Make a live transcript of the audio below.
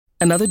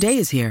Another day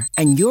is here,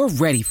 and you're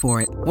ready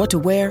for it. What to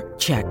wear?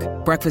 Check.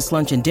 Breakfast,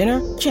 lunch, and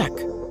dinner? Check.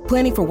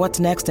 Planning for what's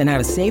next and how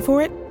to save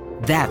for it?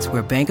 That's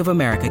where Bank of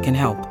America can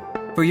help.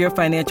 For your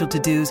financial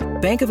to-dos,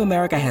 Bank of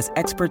America has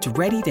experts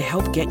ready to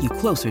help get you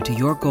closer to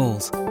your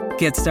goals.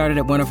 Get started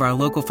at one of our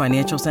local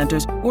financial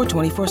centers or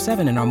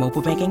 24/7 in our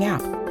mobile banking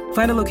app.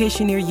 Find a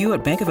location near you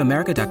at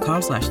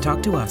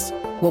bankofamerica.com/talktous.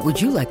 What would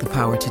you like the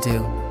power to do?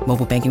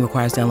 Mobile banking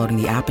requires downloading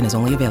the app and is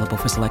only available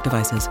for select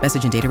devices.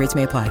 Message and data rates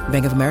may apply.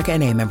 Bank of America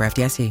N.A., member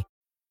FDIC.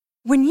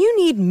 When you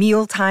need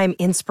mealtime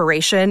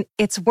inspiration,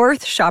 it's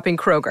worth shopping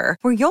Kroger,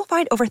 where you'll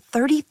find over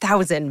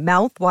 30,000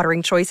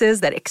 mouth-watering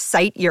choices that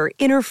excite your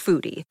inner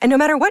foodie. And no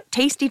matter what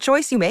tasty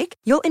choice you make,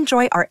 you'll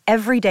enjoy our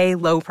everyday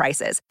low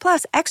prices,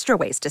 plus extra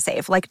ways to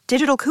save, like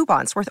digital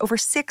coupons worth over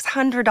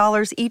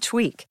 $600 each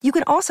week. You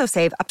can also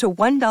save up to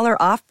 $1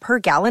 off per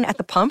gallon at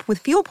the pump with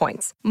fuel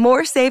points.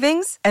 More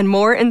savings and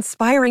more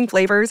inspiring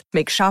flavors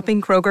make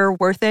shopping Kroger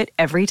worth it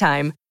every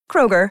time.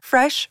 Kroger,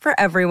 fresh for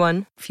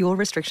everyone. Fuel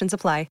restrictions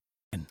apply.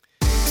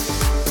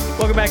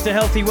 Welcome back to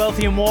Healthy,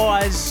 Wealthy and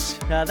Wise.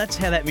 That's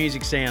how that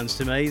music sounds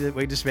to me, that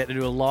we're just about to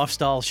do a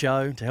lifestyle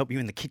show to help you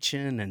in the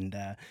kitchen and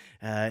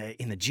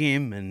in the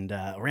gym and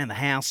around the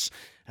house,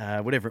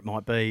 whatever it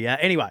might be.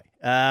 Anyway,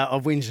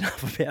 I've whinged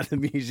enough about the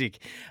music.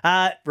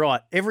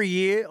 Right, every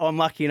year I'm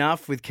lucky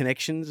enough with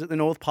connections at the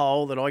North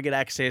Pole that I get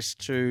access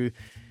to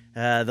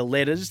the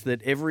letters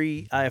that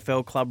every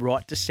AFL club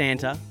write to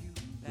Santa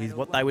with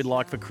what they would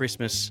like for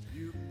Christmas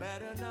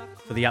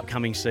for the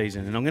upcoming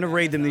season. And I'm going to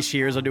read them this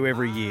year as I do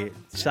every year,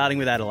 starting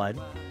with Adelaide.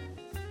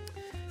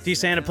 Dear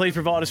Santa, please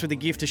provide us with a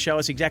gift to show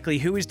us exactly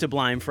who is to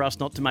blame for us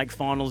not to make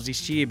finals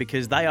this year,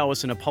 because they owe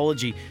us an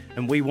apology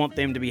and we want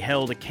them to be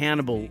held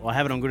accountable. I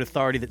have it on good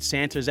authority that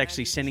Santa is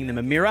actually sending them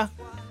a mirror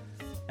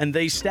and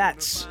these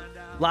stats.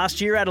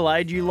 Last year,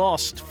 Adelaide, you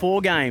lost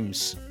 4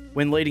 games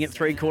when leading at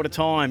three-quarter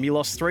time. You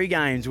lost 3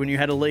 games when you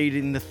had a lead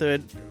in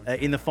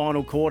the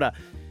final quarter.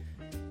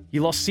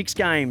 You lost 6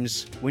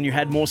 games when you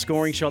had more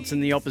scoring shots than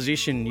the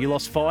opposition. You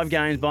lost 5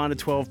 games by under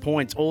 12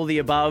 points. All the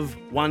above,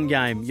 1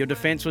 game. Your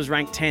defence was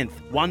ranked 10th.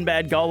 1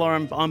 bad goal or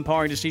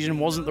umpiring decision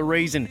wasn't the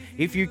reason.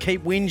 If you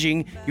keep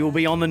whinging, you will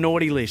be on the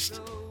naughty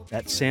list.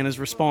 That's Santa's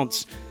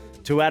response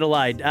to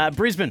Adelaide.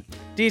 Brisbane,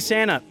 dear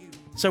Santa,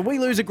 so we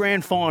lose a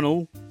grand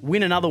final,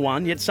 win another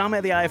one, yet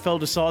somehow the AFL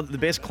decide that the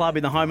best club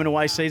in the home and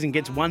away season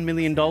gets $1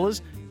 million.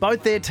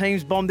 Both their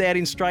teams bombed out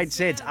in straight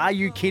sets. Are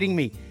you kidding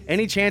me?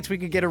 Any chance we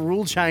could get a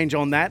rule change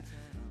on that?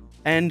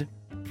 And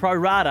pro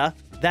rata,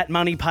 that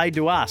money paid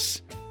to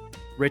us,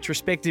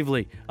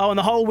 retrospectively. Oh, and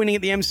the whole winning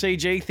at the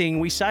MCG thing,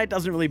 we say it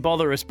doesn't really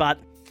bother us, but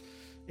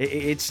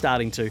it's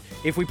starting to.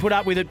 If we put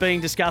up with it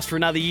being discussed for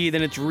another year,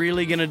 then it's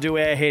really going to do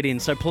our head in.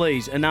 So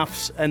please,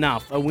 enough's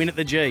enough. A win at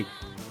the G.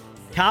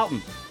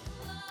 Carlton,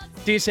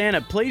 dear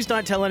Santa, please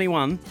don't tell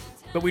anyone,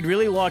 but we'd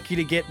really like you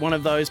to get one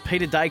of those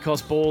Peter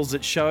Dacos balls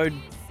that showed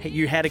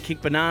you how to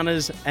kick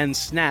bananas and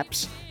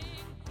snaps.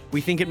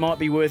 We think it might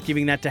be worth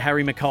giving that to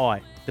Harry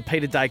Mackay, the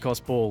Peter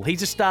Dacos ball.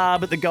 He's a star,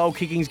 but the goal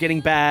kicking's getting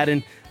bad,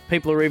 and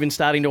people are even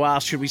starting to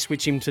ask, should we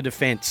switch him to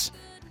defence?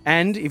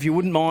 And if you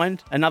wouldn't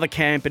mind, another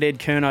camp at Ed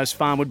Curno's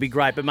farm would be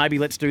great, but maybe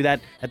let's do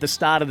that at the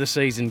start of the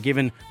season,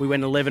 given we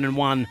went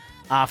 11-1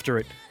 after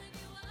it.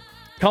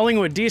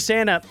 Collingwood, dear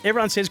Santa,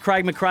 everyone says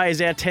Craig McRae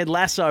is our Ted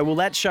Lasso. Well,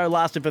 that show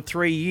lasted for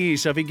 3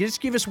 years, so if you could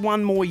just give us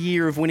one more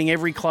year of winning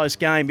every close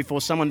game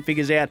before someone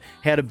figures out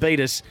how to beat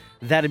us,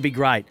 that'd be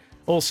great.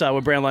 Also,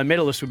 a Brownlow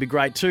medalist would be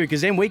great too,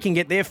 because then we can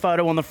get their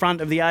photo on the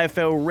front of the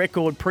AFL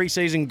record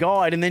pre-season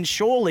guide, and then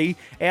surely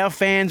our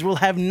fans will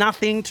have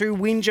nothing to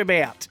whinge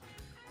about.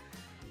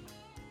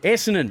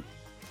 Essendon,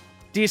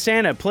 dear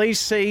Santa, please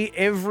see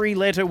every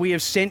letter we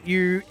have sent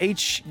you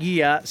each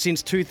year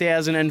since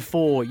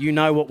 2004. You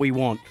know what we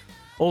want.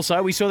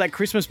 Also, we saw that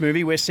Christmas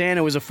movie where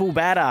Santa was a full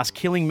badass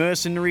killing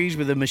mercenaries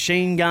with a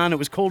machine gun. It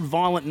was called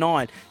Violent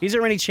Night. Is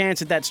there any chance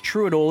that that's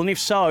true at all? And if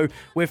so,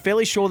 we're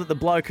fairly sure that the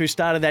bloke who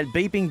started that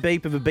beeping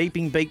beep of a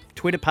beeping beep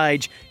Twitter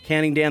page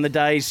counting down the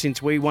days since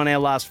we won our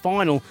last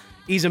final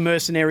is a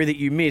mercenary that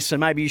you miss. So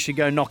maybe you should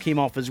go knock him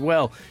off as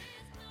well.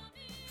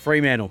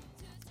 Fremantle,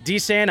 dear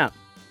Santa,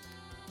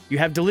 you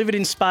have delivered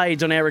in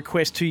spades on our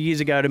request 2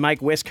 years ago to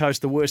make West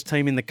Coast the worst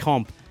team in the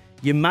comp.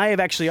 You may have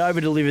actually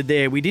over-delivered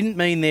there. We didn't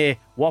mean their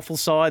waffle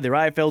side, their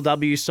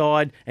AFLW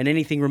side, and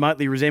anything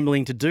remotely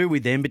resembling to do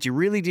with them, but you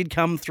really did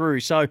come through.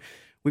 So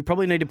we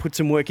probably need to put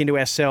some work into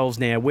ourselves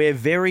now. We're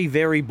very,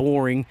 very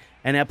boring,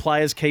 and our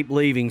players keep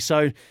leaving.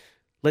 So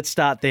let's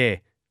start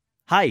there.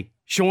 Hey,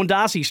 Sean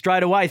Darcy,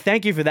 straight away.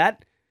 Thank you for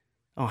that.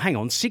 Oh, hang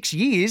on. 6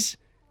 years?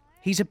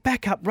 He's a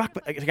backup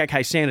ruckman.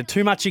 Okay, Santa,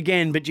 too much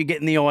again, but you're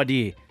getting the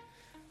idea.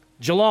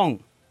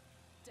 Geelong.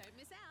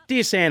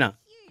 Dear Santa,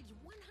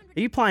 are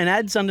you playing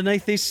ads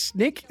underneath this,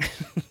 Nick?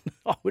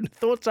 I wouldn't have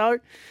thought so.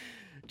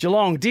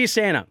 Geelong, dear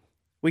Santa,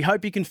 we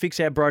hope you can fix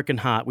our broken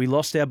heart. We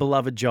lost our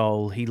beloved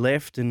Joel. He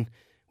left and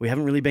we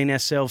haven't really been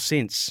ourselves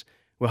since.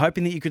 We're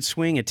hoping that you could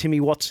swing a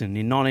Timmy Watson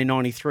in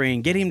 1993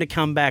 and get him to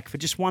come back for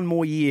just one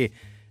more year.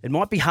 It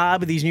might be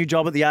hard with his new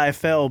job at the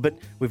AFL, but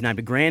we've named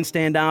a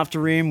grandstand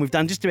after him. We've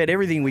done just about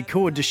everything we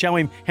could to show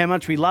him how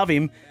much we love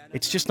him.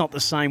 It's just not the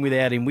same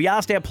without him. We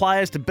asked our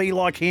players to be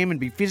like him and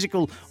be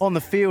physical on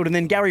the field, and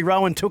then Gary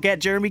Rowan took out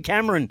Jeremy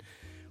Cameron.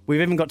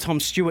 We've even got Tom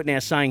Stewart now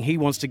saying he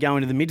wants to go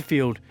into the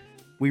midfield.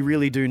 We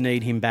really do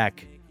need him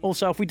back.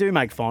 Also, if we do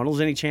make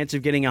finals, any chance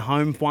of getting a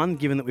home one,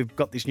 given that we've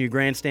got this new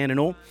grandstand and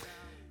all?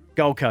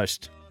 Gold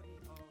Coast.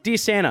 Dear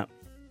Santa,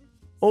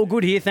 all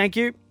good here, thank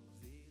you.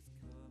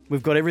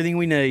 We've got everything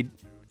we need.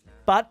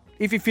 But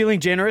if you're feeling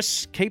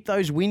generous, keep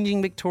those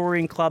whinging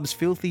Victorian clubs'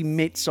 filthy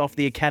mitts off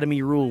the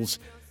academy rules.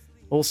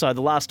 Also,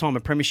 the last time a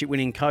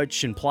premiership-winning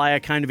coach and player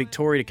came to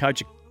Victoria to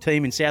coach a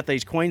team in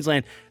southeast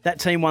Queensland, that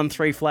team won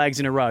 3 flags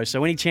in a row.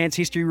 So any chance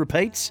history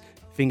repeats?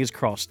 Fingers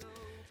crossed.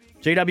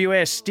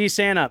 GWS, dear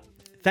Santa,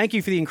 thank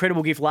you for the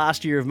incredible gift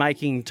last year of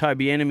making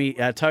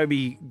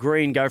Toby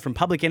Green go from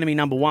public enemy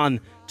number 1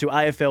 to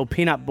AFL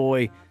pin-up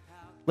boy.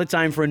 Let's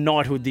aim for a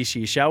knighthood this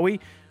year, shall we?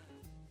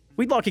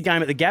 We'd like a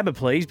game at the Gabba,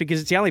 please,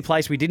 because it's the only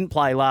place we didn't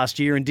play last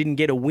year and didn't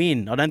get a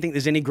win. I don't think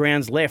there's any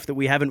grounds left that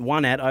we haven't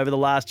won at over the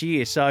last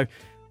year, so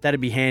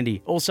that'd be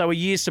handy. Also, a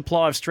year's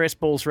supply of stress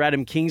balls for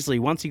Adam Kingsley.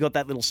 Once he got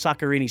that little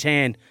sucker in his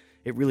hand,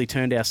 it really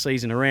turned our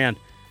season around.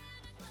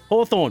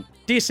 Hawthorn,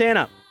 dear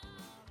Santa,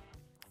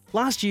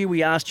 last year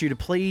we asked you to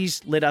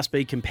please let us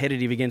be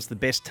competitive against the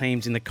best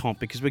teams in the comp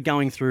because we're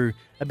going through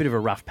a bit of a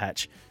rough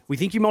patch. We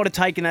think you might have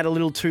taken that a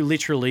little too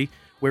literally.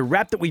 We're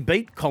rapt that we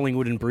beat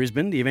Collingwood and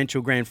Brisbane, the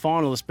eventual grand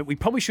finalists, but we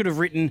probably should have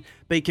written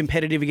be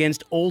competitive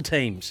against all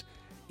teams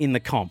in the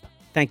comp.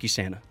 Thank you,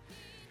 Santa.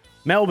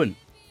 Melbourne.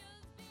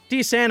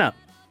 Dear Santa,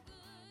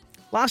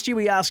 last year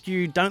we asked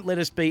you don't let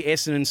us be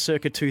Essendon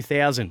circa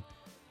 2000.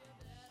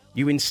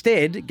 You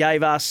instead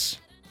gave us,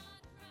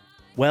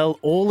 well,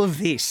 all of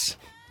this.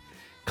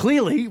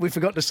 Clearly, we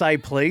forgot to say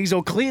please,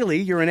 or clearly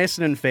you're an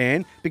Essendon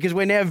fan because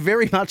we're now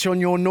very much on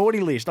your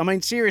naughty list. I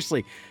mean,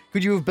 seriously,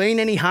 could you have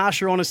been any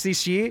harsher on us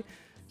this year?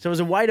 So as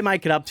a way to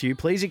make it up to you,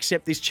 please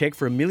accept this cheque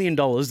for $1 million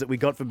that we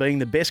got for being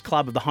the best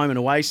club of the home and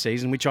away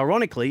season, which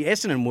ironically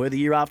Essendon were the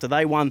year after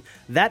they won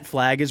that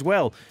flag as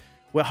well.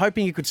 We're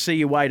hoping you could see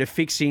your way to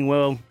fixing,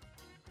 well,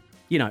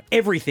 you know,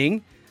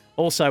 everything.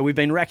 Also, we've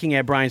been racking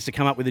our brains to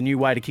come up with a new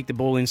way to kick the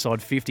ball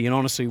inside 50, and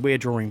honestly, we're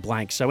drawing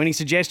blanks. So any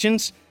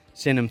suggestions?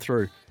 Send them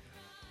through.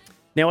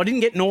 Now, I didn't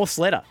get North's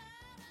letter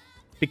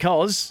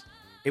because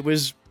it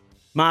was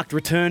marked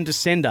return to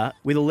sender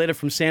with a letter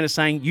from Santa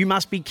saying, you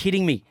must be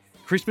kidding me.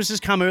 Christmas has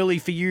come early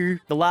for you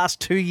the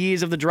last 2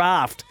 years of the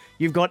draft.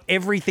 You've got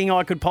everything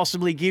I could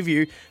possibly give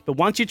you. But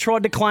once you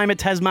tried to claim a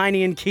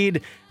Tasmanian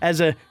kid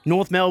as a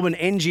North Melbourne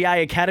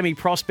NGA Academy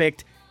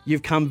prospect,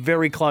 you've come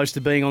very close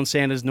to being on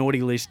Santa's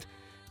naughty list.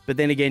 But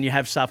then again, you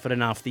have suffered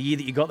enough. The year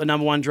that you got the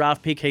number 1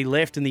 draft pick, he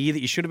left. And the year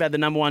that you should have had the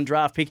number 1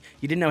 draft pick,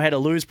 you didn't know how to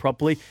lose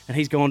properly. And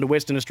he's gone to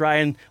Western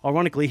Australia. And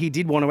ironically, he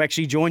did want to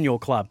actually join your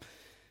club.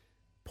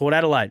 Port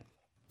Adelaide.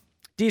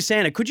 Dear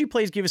Santa, could you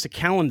please give us a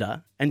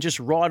calendar and just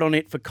write on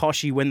it for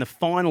Koshy when the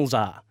finals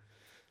are?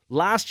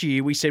 Last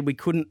year we said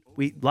we'd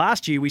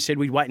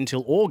wait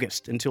until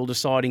August until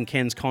deciding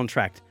Ken's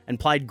contract and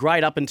played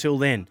great up until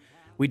then.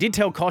 We did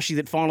tell Koshy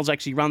that finals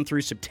actually run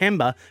through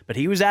September, but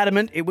he was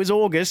adamant it was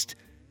August.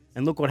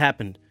 And look what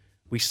happened.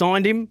 We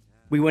signed him,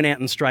 we went out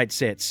in straight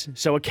sets.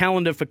 So a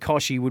calendar for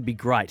Koshy would be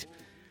great.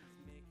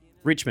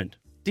 Richmond.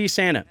 Dear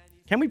Santa,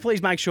 can we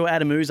please make sure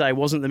Adam Uze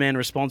wasn't the man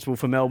responsible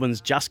for Melbourne's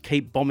just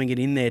keep bombing it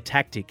in there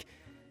tactic?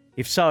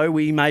 If so,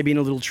 we may be in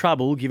a little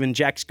trouble given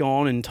Jack's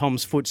gone and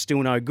Tom's foot's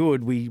still no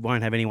good. We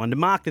won't have anyone to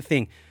mark the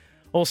thing.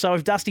 Also,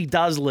 if Dusty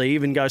does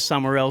leave and go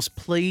somewhere else,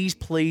 please,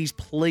 please,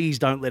 please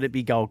don't let it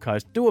be Gold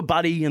Coast. Do a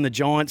Buddy and the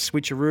Giants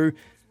switcheroo.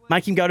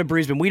 Make him go to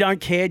Brisbane. We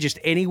don't care, just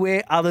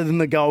anywhere other than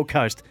the Gold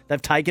Coast.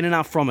 They've taken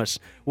enough from us.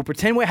 We'll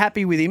pretend we're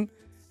happy with him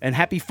and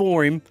happy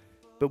for him,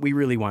 but we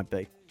really won't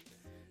be.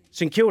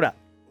 St Kilda.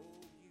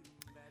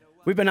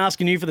 We've been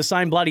asking you for the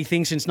same bloody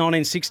thing since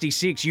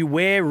 1966. You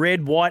wear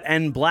red, white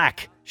and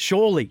black.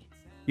 Surely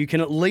you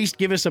can at least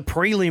give us a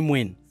prelim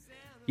win.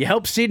 You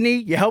help Sydney,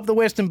 you help the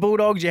Western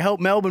Bulldogs, you help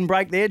Melbourne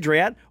break their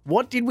drought.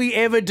 What did we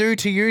ever do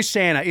to you,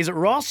 Santa? Is it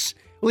Ross?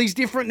 Well, he's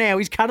different now.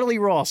 He's cuddly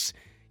Ross.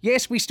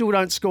 Yes, we still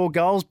don't score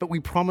goals, but we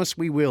promise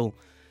we will.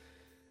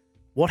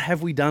 What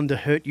have we done to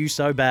hurt you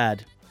so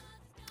bad?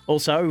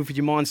 Also, if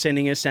you mind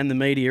sending us and the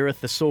media a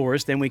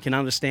thesaurus, then we can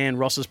understand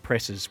Ross's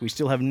presses. We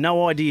still have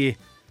no idea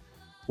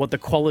what the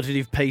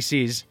qualitative piece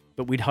is,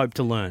 but we'd hope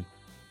to learn.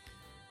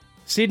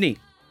 Sydney,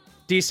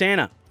 dear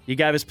Santa, you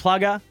gave us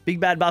Plugger, Big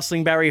Bad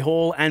Bustling Barry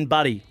Hall and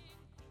Buddy.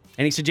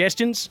 Any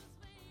suggestions?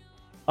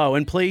 Oh,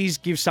 and please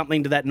give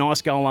something to that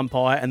nice goal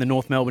umpire and the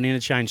North Melbourne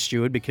interchange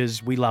steward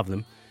because we love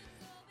them.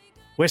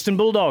 Western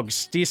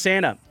Bulldogs, dear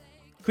Santa,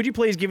 could you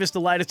please give us the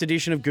latest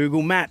edition of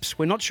Google Maps?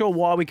 We're not sure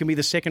why we can be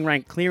the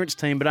second-ranked clearance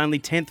team but only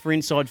 10th for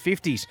inside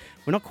 50s.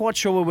 We're not quite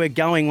sure where we're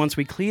going once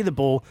we clear the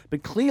ball,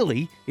 but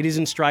clearly it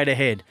isn't straight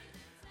ahead.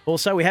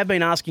 Also, we have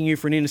been asking you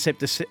for an intercept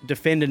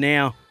defender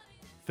now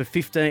for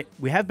 15.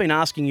 We have been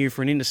asking you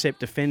for an intercept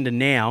defender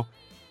now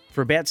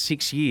for about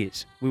 6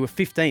 years. We were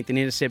 15th in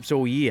intercepts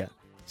all year.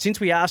 Since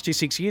we asked you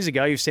 6 years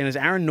ago, you've sent us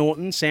Aaron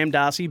Norton, Sam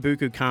Darcy,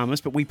 Buku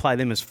Karmas, but we play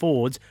them as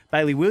forwards,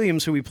 Bailey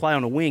Williams, who we play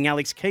on a wing,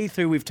 Alex Keith,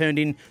 who we've turned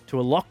into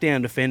a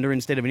lockdown defender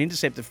instead of an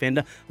intercept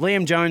defender,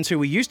 Liam Jones, who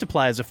we used to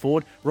play as a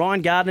forward,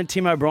 Ryan Gardner,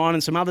 Tim O'Brien,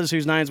 and some others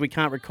whose names we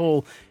can't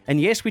recall. And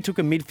yes, we took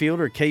a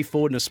midfielder, a key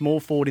forward, and a small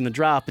forward in the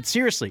draft, but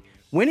seriously,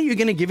 when are you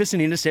going to give us an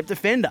intercept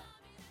defender?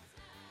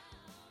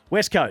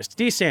 West Coast,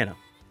 dear Santa,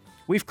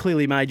 we've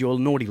clearly made your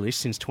naughty list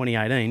since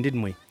 2018,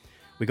 didn't we?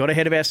 We got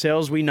ahead of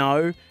ourselves, we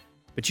know.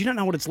 But you don't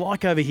know what it's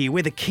like over here.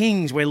 We're the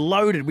kings. We're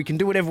loaded. We can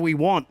do whatever we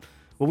want.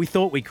 Well, we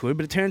thought we could,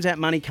 but it turns out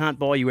money can't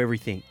buy you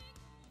everything.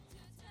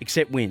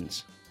 Except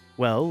wins.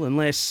 Well,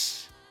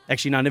 unless...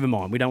 Actually, no, never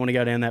mind. We don't want to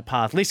go down that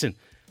path. Listen,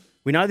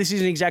 we know this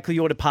isn't exactly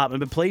your department,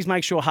 but please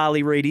make sure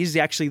Harley Reid is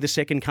actually the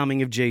second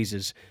coming of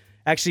Jesus.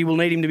 Actually, we'll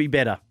need him to be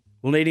better.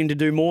 We'll need him to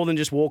do more than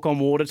just walk on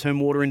water, turn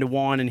water into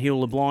wine and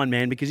heal a blind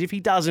man, because if he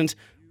doesn't,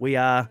 we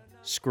are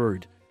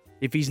screwed.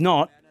 If he's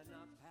not,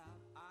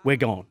 we're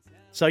gone.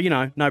 So,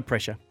 no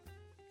pressure.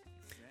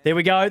 There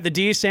we go, the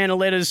Dear Santa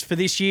letters for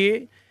this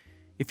year.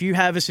 If you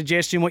have a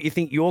suggestion what you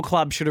think your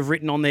club should have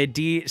written on their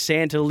Dear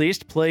Santa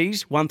list,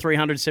 please,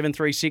 1300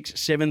 736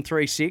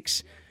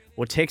 736,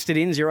 or text it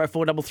in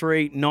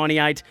 0433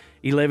 98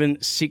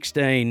 11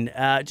 16.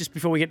 Just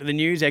before we get to the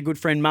news, our good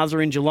friend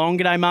Muzzer in Geelong.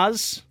 G'day,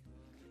 Muzz.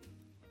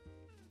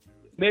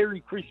 Merry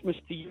Christmas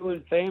to you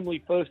and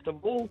family, first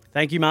of all.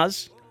 Thank you,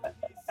 Muzz.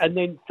 And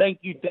then thank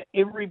you to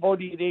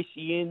everybody at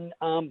SEN.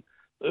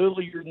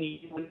 Earlier in the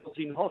year when I was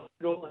in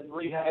hospital and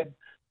rehab,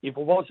 if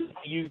it wasn't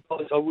for you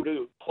guys, I would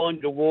have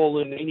climbed a wall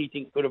and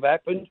anything could have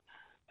happened.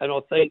 And I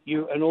thank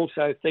you. And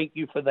also thank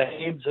you for the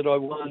hams that I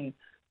won.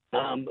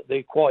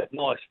 They're quite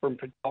nice from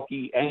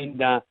Pawtucket.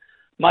 And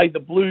may the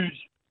Blues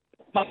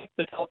make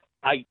the top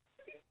 8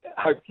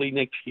 hopefully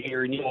next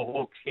year and your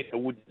Hawks get a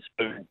wooden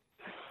spoon.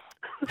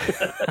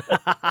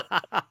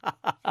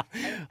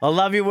 I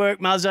love your work,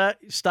 Muzzer.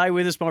 Stay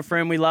with us, my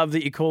friend. We love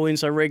that you call in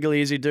so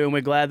regularly as you do, and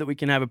we're glad that we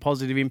can have a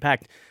positive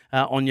impact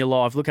on your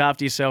life. Look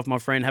after yourself, my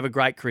friend. Have a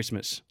great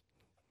Christmas.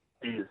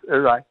 All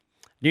right.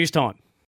 News time.